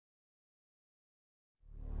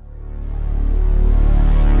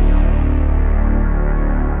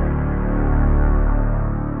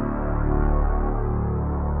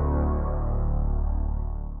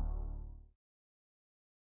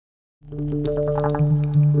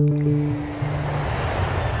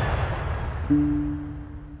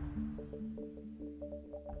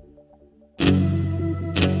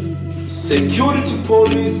Security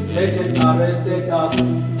police had arrested us,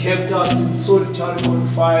 kept us in solitary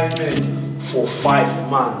confinement for 5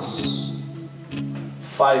 months.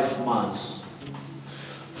 5 months.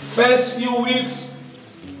 First few weeks,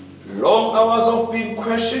 long hours of being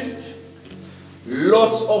questioned,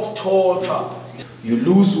 lots of torture. You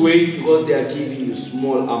lose weight because they are giving you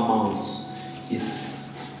small amounts.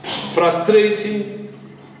 It's frustrating,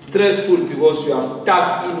 stressful because you are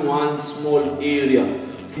stuck in one small area.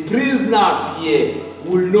 The prisoners here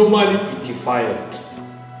will normally be defiled.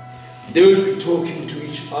 They will be talking to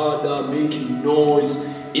each other, making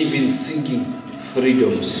noise, even singing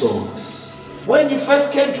freedom songs. When you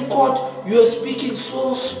first came to court, you were speaking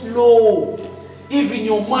so slow. Even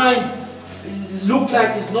your mind looked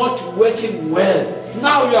like it's not working well.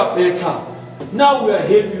 Now you are better. Now we are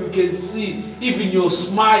happy, you can see even your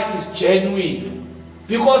smile is genuine.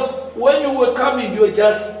 Because when you were coming, you were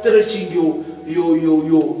just stretching your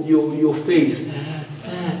face.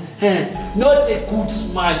 Not a good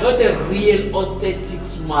smile, not a real authentic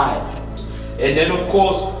smile. And then of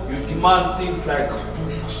course, you demand things like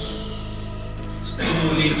books,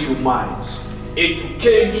 stimulate your minds,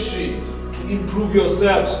 education, to improve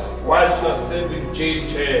yourselves whilst you are serving jail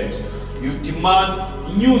terms. You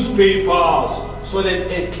demand newspapers so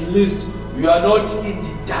that at least you are not in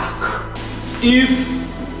the dark. If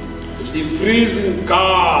the prison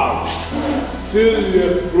guards feel you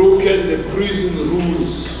have broken the prison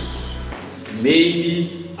rules,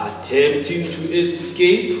 maybe attempting to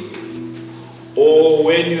escape, or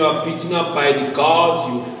when you are beaten up by the guards,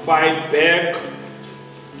 you fight back,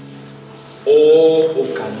 or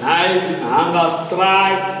organizing hunger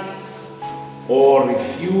strikes, or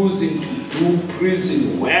refusing to do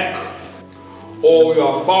prison work, or you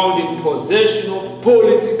are found in possession of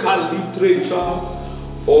political literature,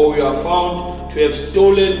 or you are found to have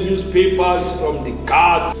stolen newspapers from the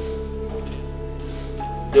guards,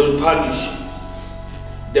 don't punish you.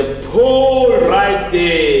 The pole right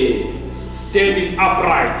there, standing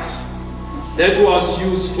upright, that was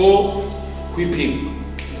used for whipping.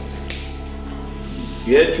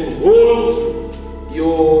 You had to hold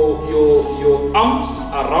your arms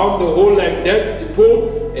around the hole like that, the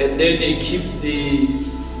pole, and then they keep the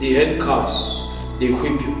handcuffs, they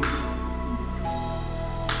whip you.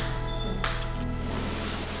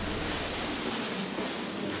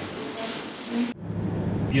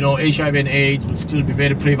 You know, HIV and AIDS will still be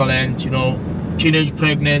very prevalent, you know, teenage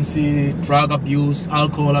pregnancy, drug abuse,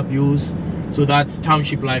 alcohol abuse. So that's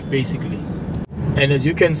township life basically. And as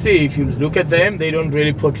you can see, if you look at them, they don't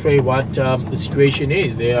really portray what the situation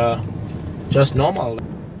is. They are just normal.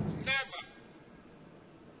 Never,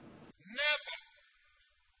 never,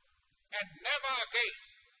 and never again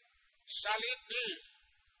shall it be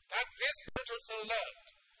that this beautiful land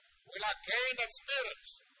will again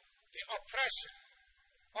experience the oppression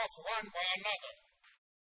of one by another.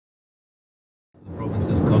 The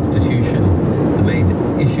province's constitution, the main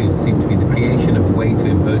issues seem to be the creation of a way to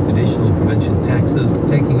impose additional provincial taxes,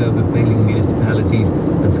 taking over failing municipalities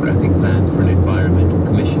and scrapping plans for an environmental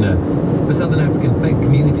commissioner. The Southern African Faith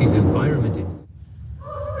Community's Environment Institute.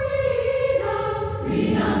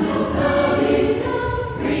 Freedom is coming,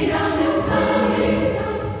 freedom is coming,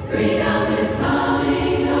 freedom is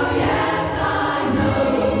coming, oh yes I know.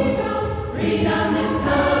 Freedom is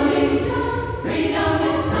coming, freedom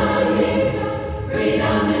is coming,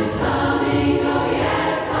 freedom is coming, oh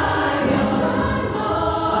yes I know.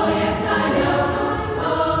 Oh yes I know,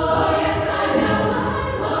 oh yes I know,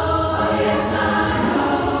 oh yes I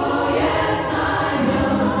know, oh yes I know,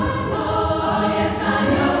 oh yes I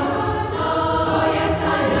know, oh yes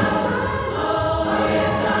I know.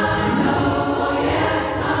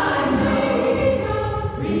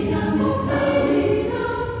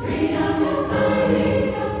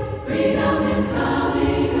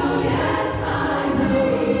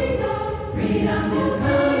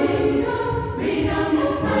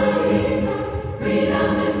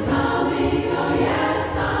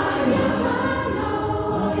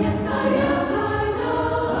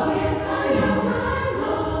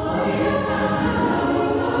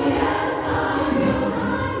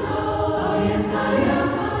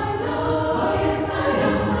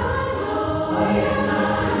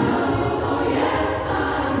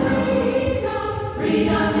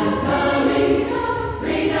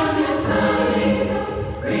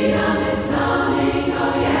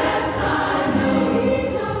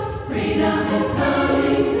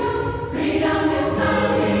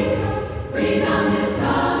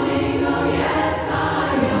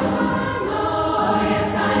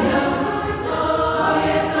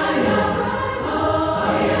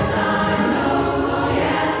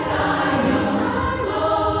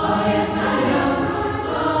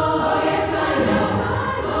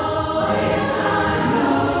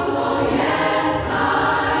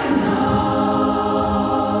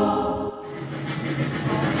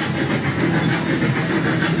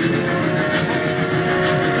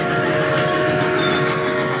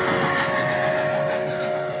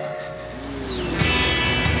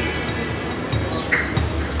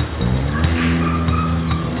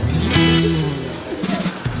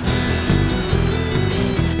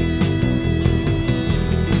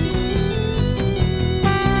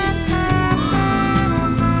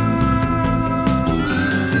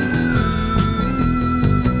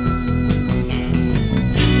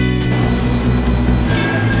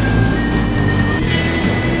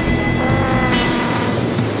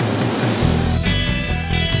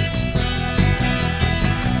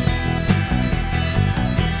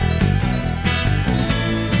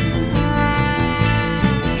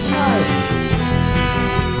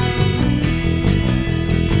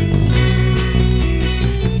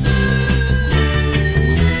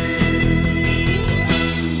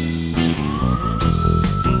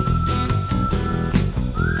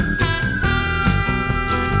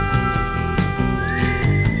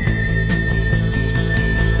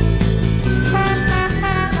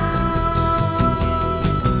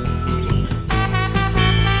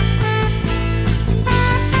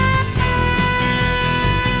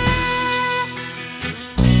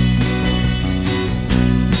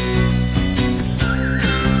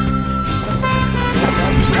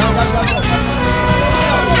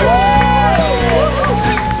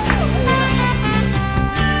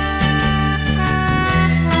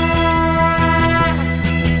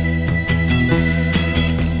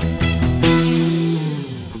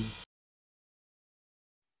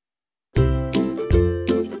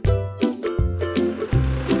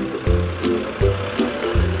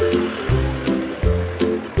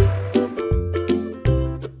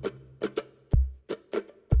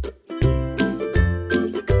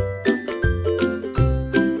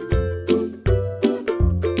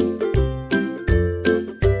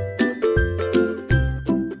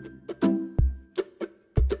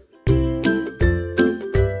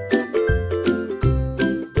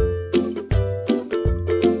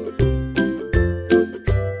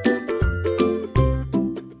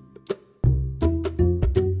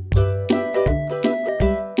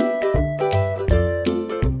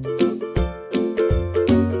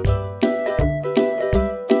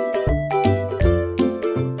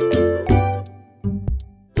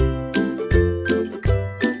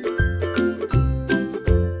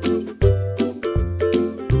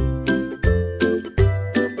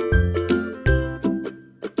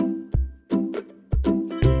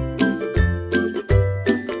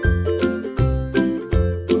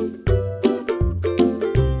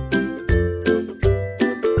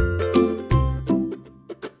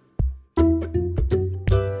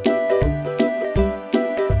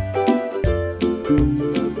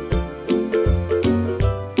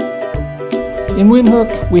 In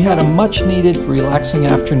Windhoek, we had a much needed relaxing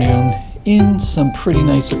afternoon in some pretty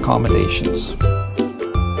nice accommodations.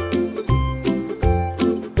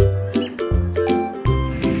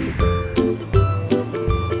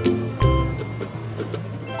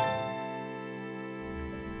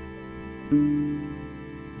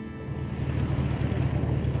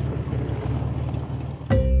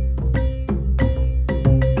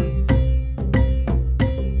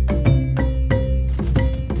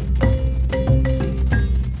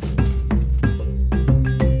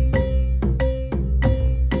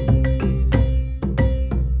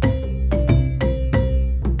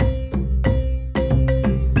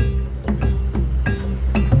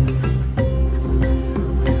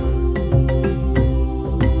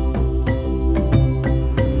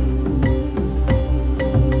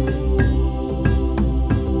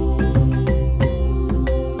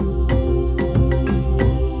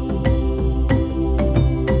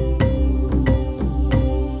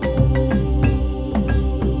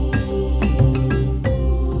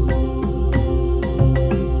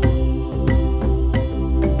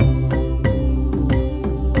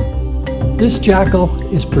 This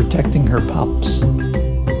jackal is protecting her pups.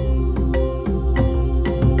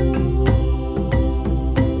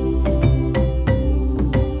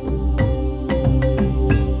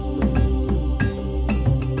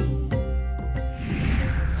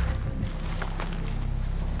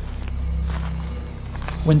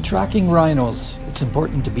 When tracking rhinos, it's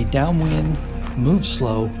important to be downwind, move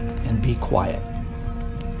slow, and be quiet.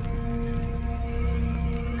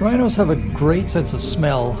 Rhinos have a great sense of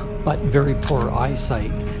smell, but very poor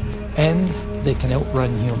eyesight, and they can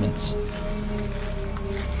outrun humans.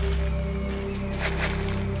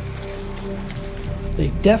 They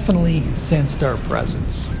definitely sensed our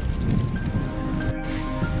presence.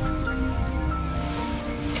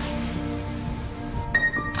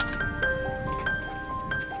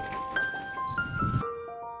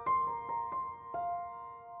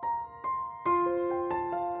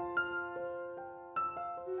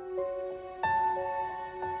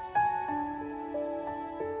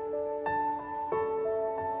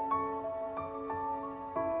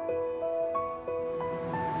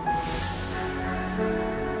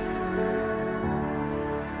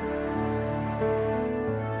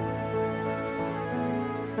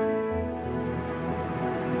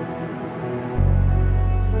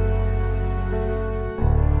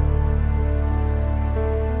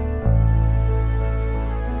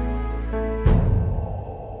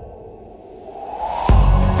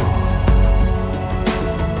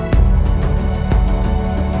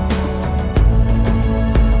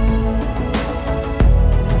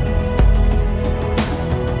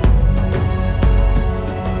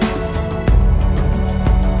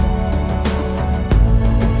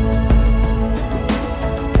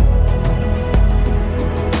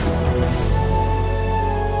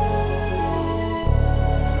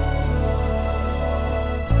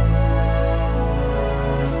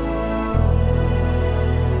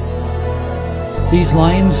 These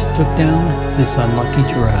lions took down this unlucky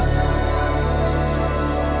giraffe.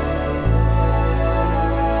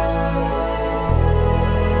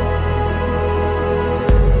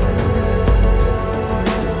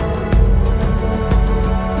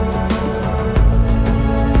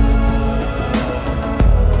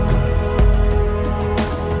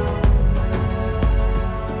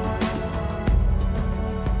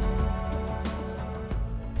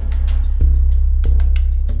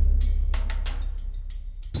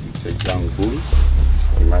 It's a young bull.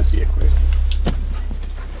 It might be aggressive.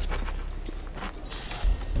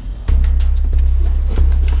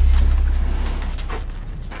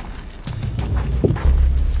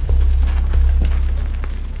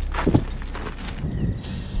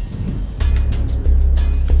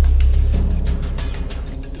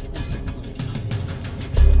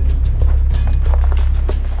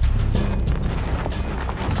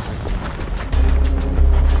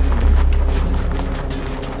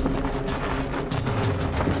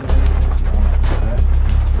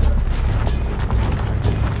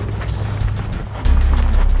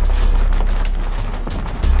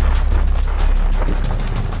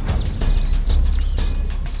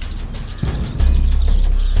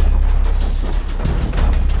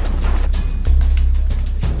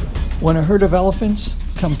 When a herd of elephants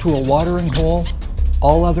come to a watering hole,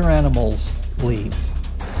 all other animals leave.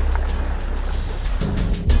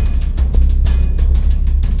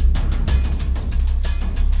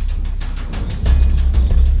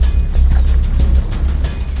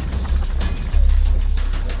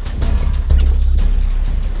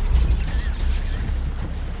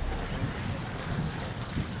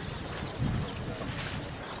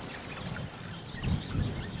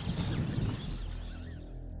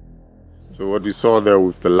 So what we saw there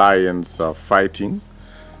with the lions fighting,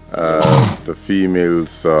 the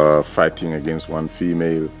females fighting against one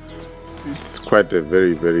female, it's quite a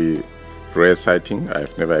very, very rare sighting.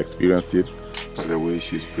 I've never experienced it. By the way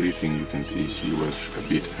she's breathing, you can see she was a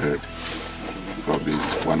bit hurt. Probably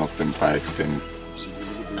one of them bites them.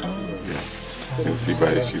 Yeah. You can see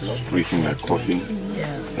by she's breathing like coughing.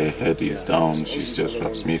 Her head is down, she's just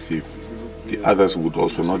submissive. The others would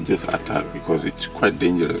also not just attack because it's quite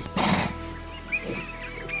dangerous.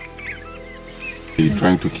 He's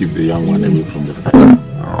trying to keep the young one away from the fight.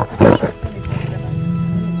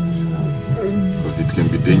 Because it can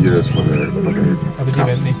be dangerous for the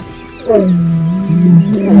cubs.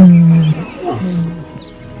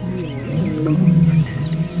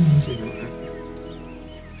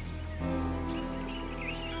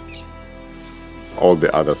 All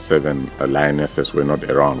the other 7 lionesses were not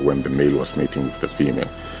around when the male was mating with the female.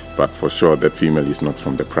 But for sure that female is not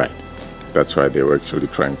from the pride. That's why they were actually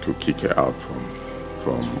trying to kick her out from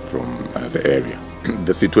the area.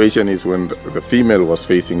 The situation is when the female was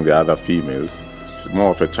facing the other females, it's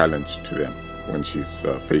more of a challenge to them when she's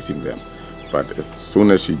facing them. But as soon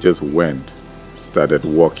as she just started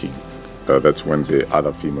walking, that's when the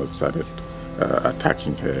other females started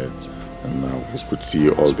attacking her. And we could see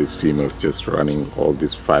all these females just running, all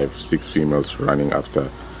these 5, 6 females running after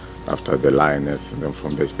the lioness, and then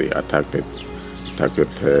from there they attacked her,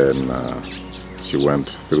 and she went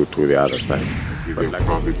through to the other side. You see, they're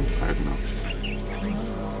probably right now.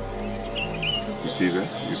 You see that?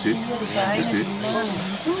 You see? You see?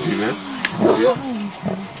 See that? You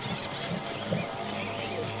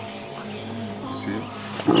see?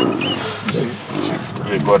 You see?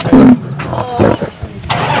 They got her.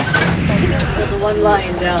 So the one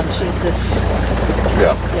lying down, she's this.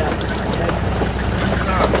 Yeah. Yeah.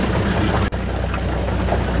 Okay.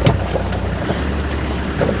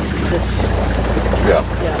 This. Yeah.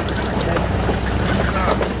 Yeah. Okay.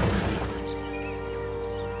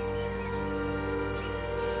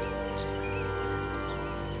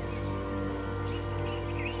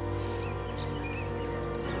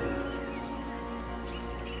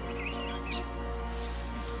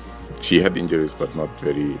 She had injuries, but not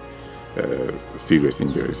very serious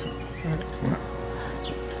injuries. Yeah.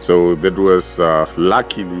 So that was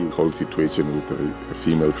luckily the whole situation with the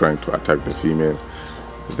female trying to attack the female.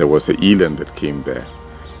 There was an eland that came there.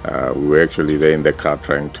 We were actually there in the car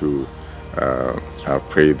trying to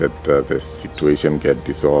pray that the situation get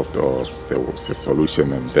dissolved or there was a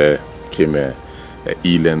solution, and there came a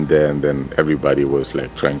eland there, and then everybody was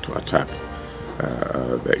like trying to attack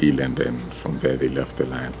the eland, and from there they left the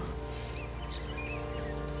lion.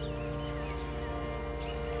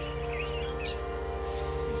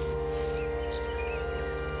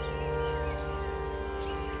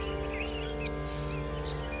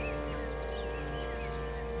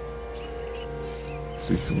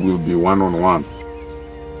 This will be one-on-one.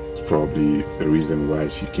 It's probably the reason why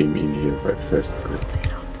she came in here at first.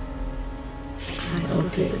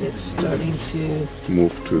 Okay, it's starting to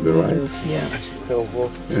Move to the right. move. Yeah.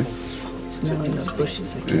 Yeah. It's now in the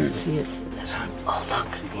bushes. I can't see it. Oh, look.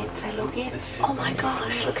 They're looking. Oh my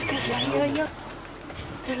gosh, look at this.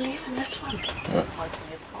 They're leaving this one. Yeah.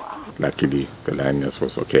 Luckily, the lioness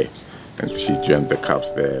was okay. And she joined the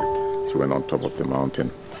cubs there. She went on top of the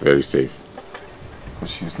mountain. It's very safe.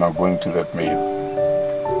 She's now going to that male.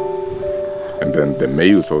 And then the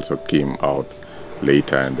males also came out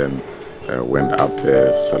later and then went up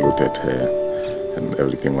there, saluted her, and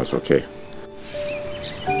everything was okay.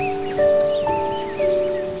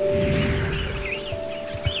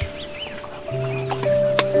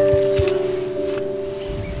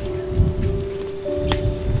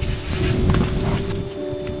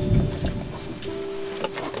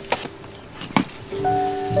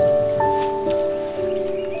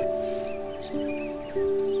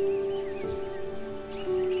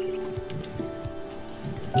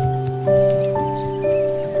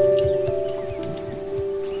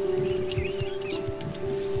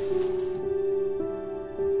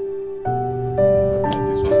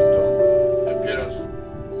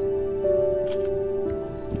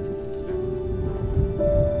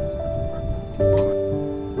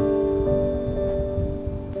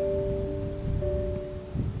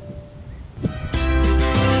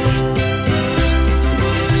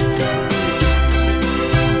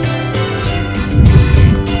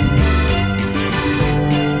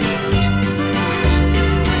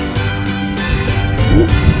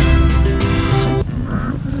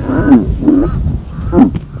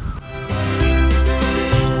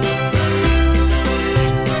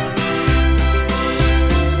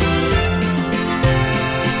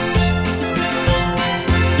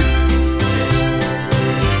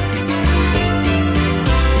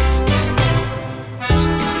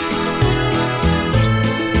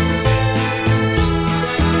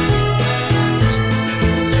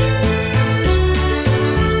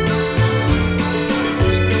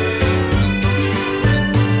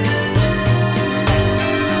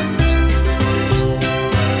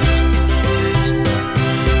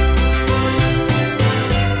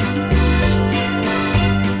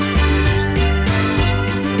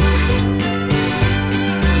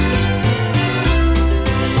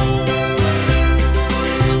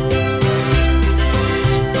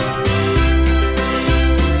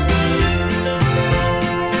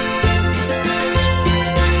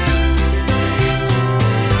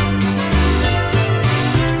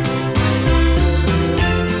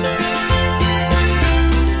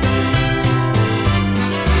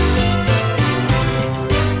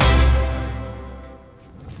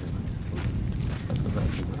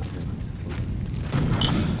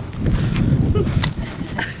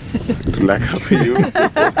 like her for you.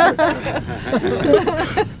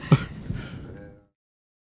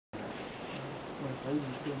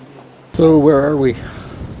 So where are we?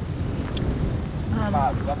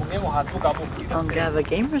 On Gava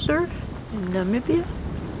Game Reserve in Namibia.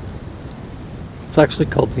 It's actually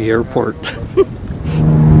called the airport.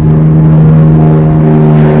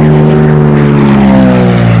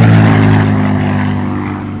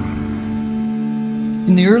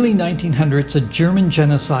 In the early 1900s, a German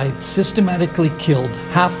genocide systematically killed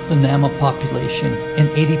half the Nama population and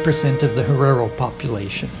 80% of the Herero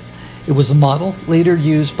population. It was a model later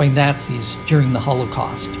used by Nazis during the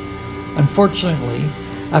Holocaust. Unfortunately,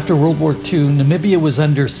 after World War II, Namibia was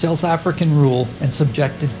under South African rule and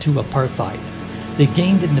subjected to apartheid. They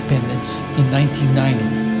gained independence in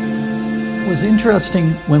 1990. It was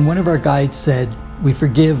interesting when one of our guides said, "We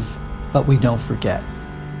forgive, but we don't forget."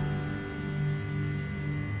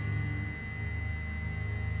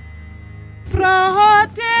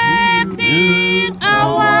 Protecting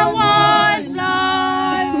our wildlife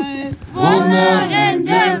for now and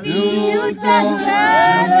the future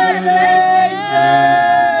generation.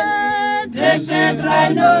 Desert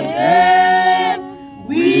rhino,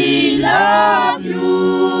 we love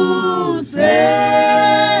you.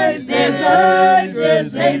 Save desert,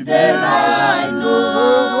 save the rhino.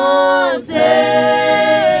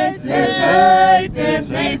 Save desert,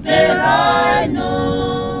 save the rhino.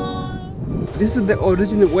 This is the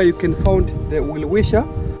origin where you can find the Welwitschia.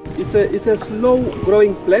 It's a slow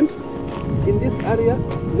growing plant. In this area,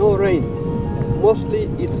 no rain. Mostly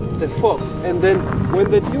it's the fog. And then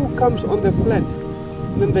when the dew comes on the plant,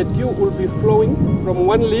 then the dew will be flowing from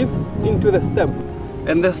one leaf into the stem.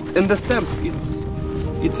 And the stem,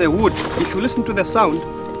 it's a wood. If you listen to the sound,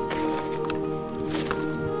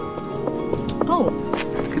 Oh,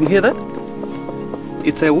 can you hear that?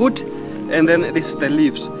 It's a wood, and then this is the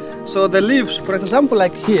leaves. So the leaves, for example,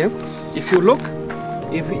 like here, if you look,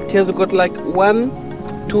 if it has got like 1,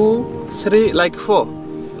 2, 3, like 4.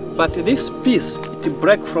 But this piece, it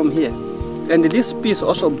break from here. And this piece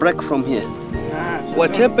also break from here.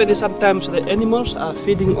 What happens is sometimes the animals are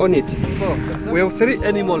feeding on it. So we have 3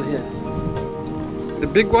 animals here. The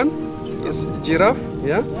big one is giraffe,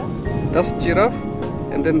 yeah? That's giraffe.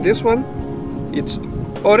 And then this one, it's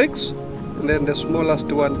oryx. And then the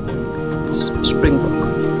smallest one, it's springbok.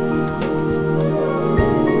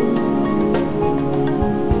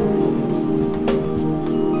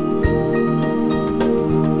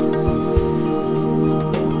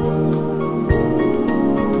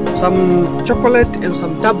 Some chocolate and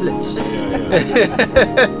some tablets.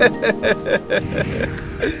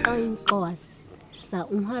 I'm sauce. Sa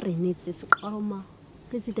unhare needs is aroma.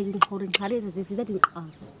 Visiting foreign Harris is visiting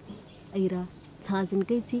us. Ira, Taz and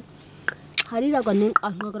Katie. Harira got a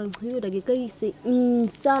hogger who the case in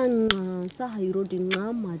San Sahiro in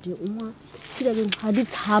Nama de Uma. Sitting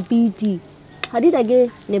Hadith happy tea. Hadith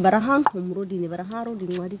again, never a hang home road, never a harrow in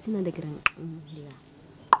what it's in the grand.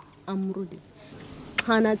 I'm rudy.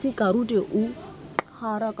 Hanati karude u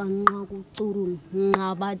haraka ngaku turun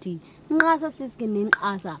ngabadi ngasa siskenin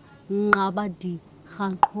asa ngabadi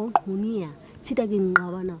khanko hunia titake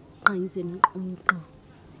ngabana kainsen umka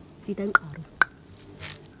sitan karu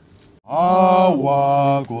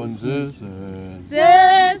awa gonzese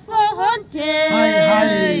Says for hunting.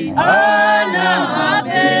 Hi ana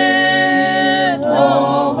habe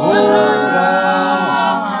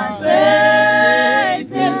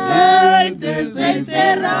save the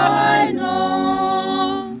rhino.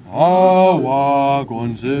 awa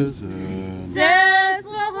gonzese Says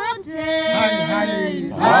for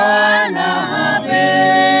hunting. Ana habe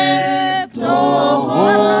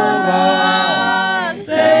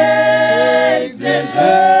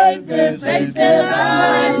save the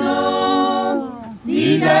rhino.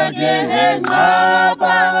 Sida gehe ngabanarali.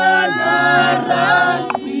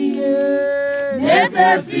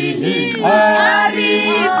 Netesili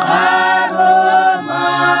arif aroma.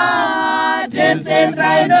 Descent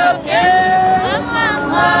rhino ke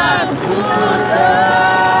amangatula.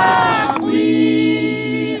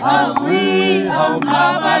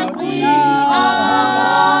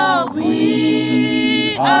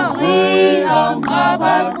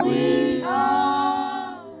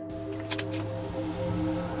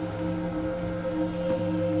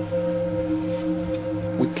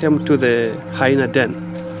 We came to the hyena den.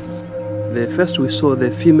 First we saw the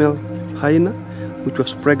female hyena, which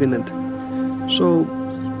was pregnant. So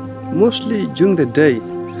mostly during the day,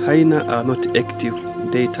 hyena are not active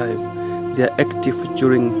daytime. They are active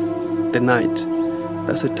during the night.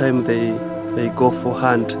 That's the time they go for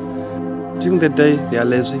hunt. During the day they are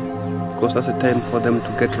lazy because that's the time for them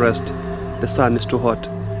to get rest. The sun is too hot.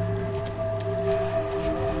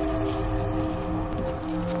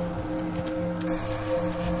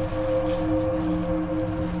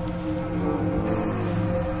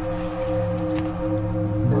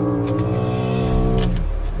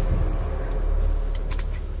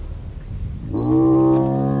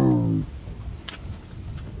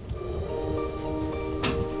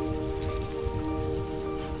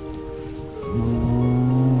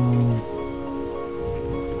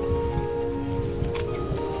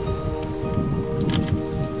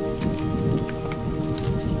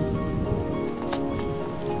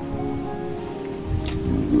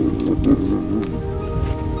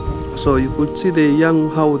 So you could see the young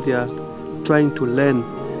how they are trying to learn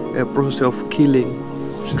a process of killing,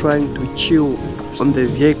 trying to chew on the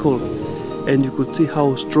vehicle, and you could see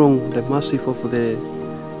how strong the massive of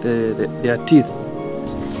their teeth.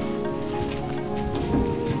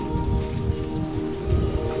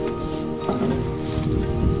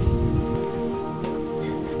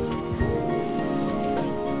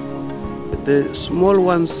 The small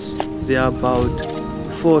ones, they are about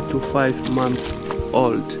 4 to 5 months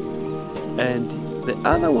old, and the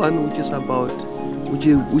other one, which is about,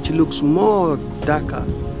 which looks more darker,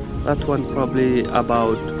 that one probably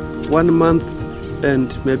about 1 month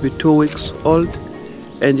and maybe 2 weeks old,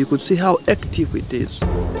 and you could see how active it is.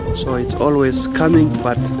 So it's always coming,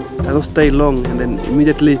 but doesn't stay long, and then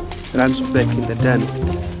immediately runs back in the den.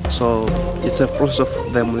 So it's a process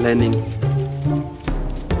of them learning.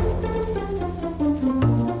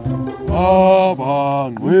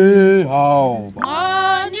 Robben, we how.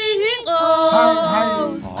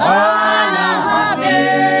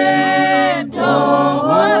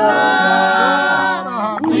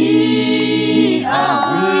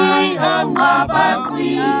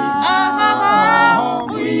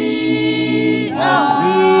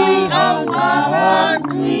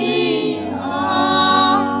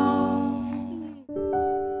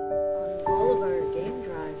 All of our game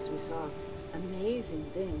drives, we saw amazing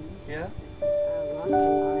things. Yeah. Lots of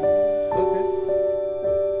lions. Okay.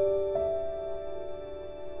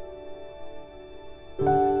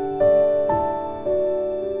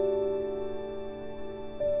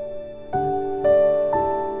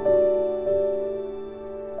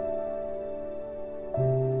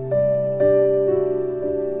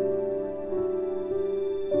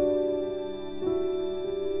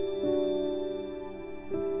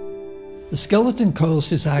 The skeleton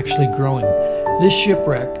coast is actually growing. This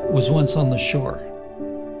shipwreck was once on the shore.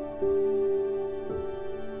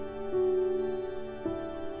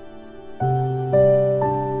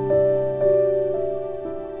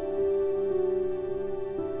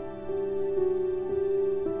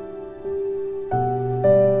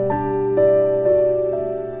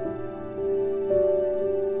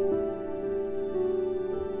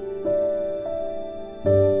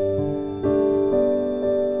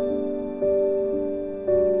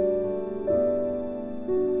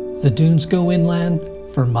 The dunes go inland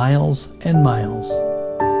for miles and miles.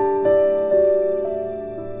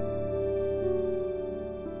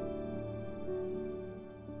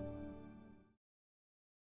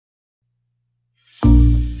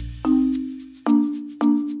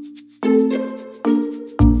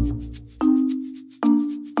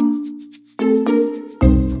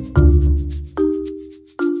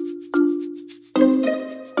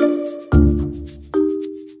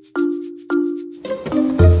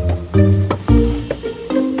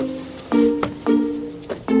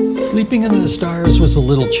 Sleeping under the stars was a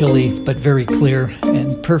little chilly, but very clear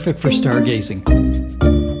and perfect for stargazing.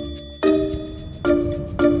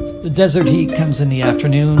 The desert heat comes in the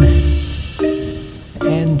afternoon,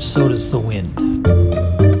 and so does the wind.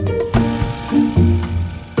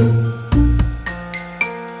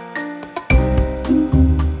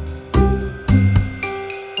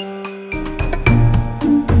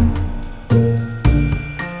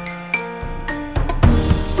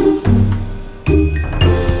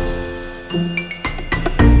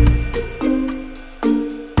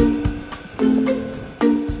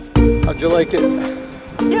 How'd you like it?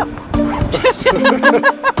 Yep.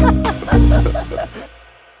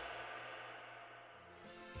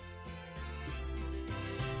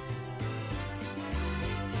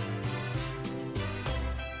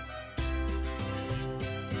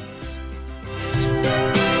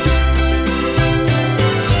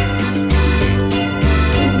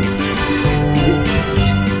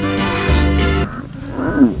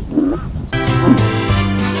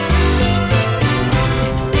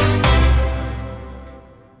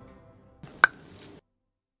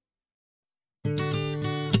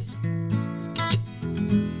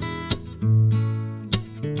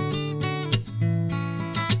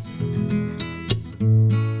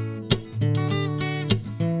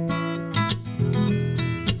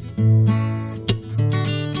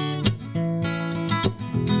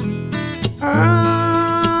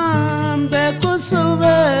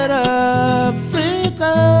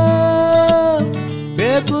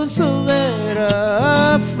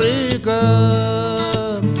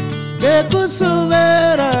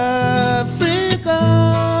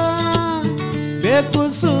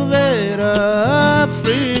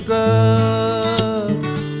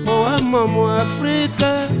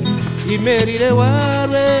 Imerire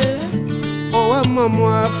warwe owa mamu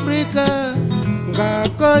Afrika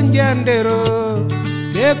ngakonjandero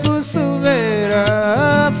bekusuvera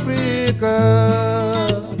Africa,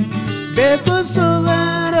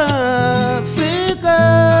 bekusuvera Africa,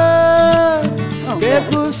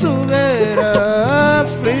 bekusuvera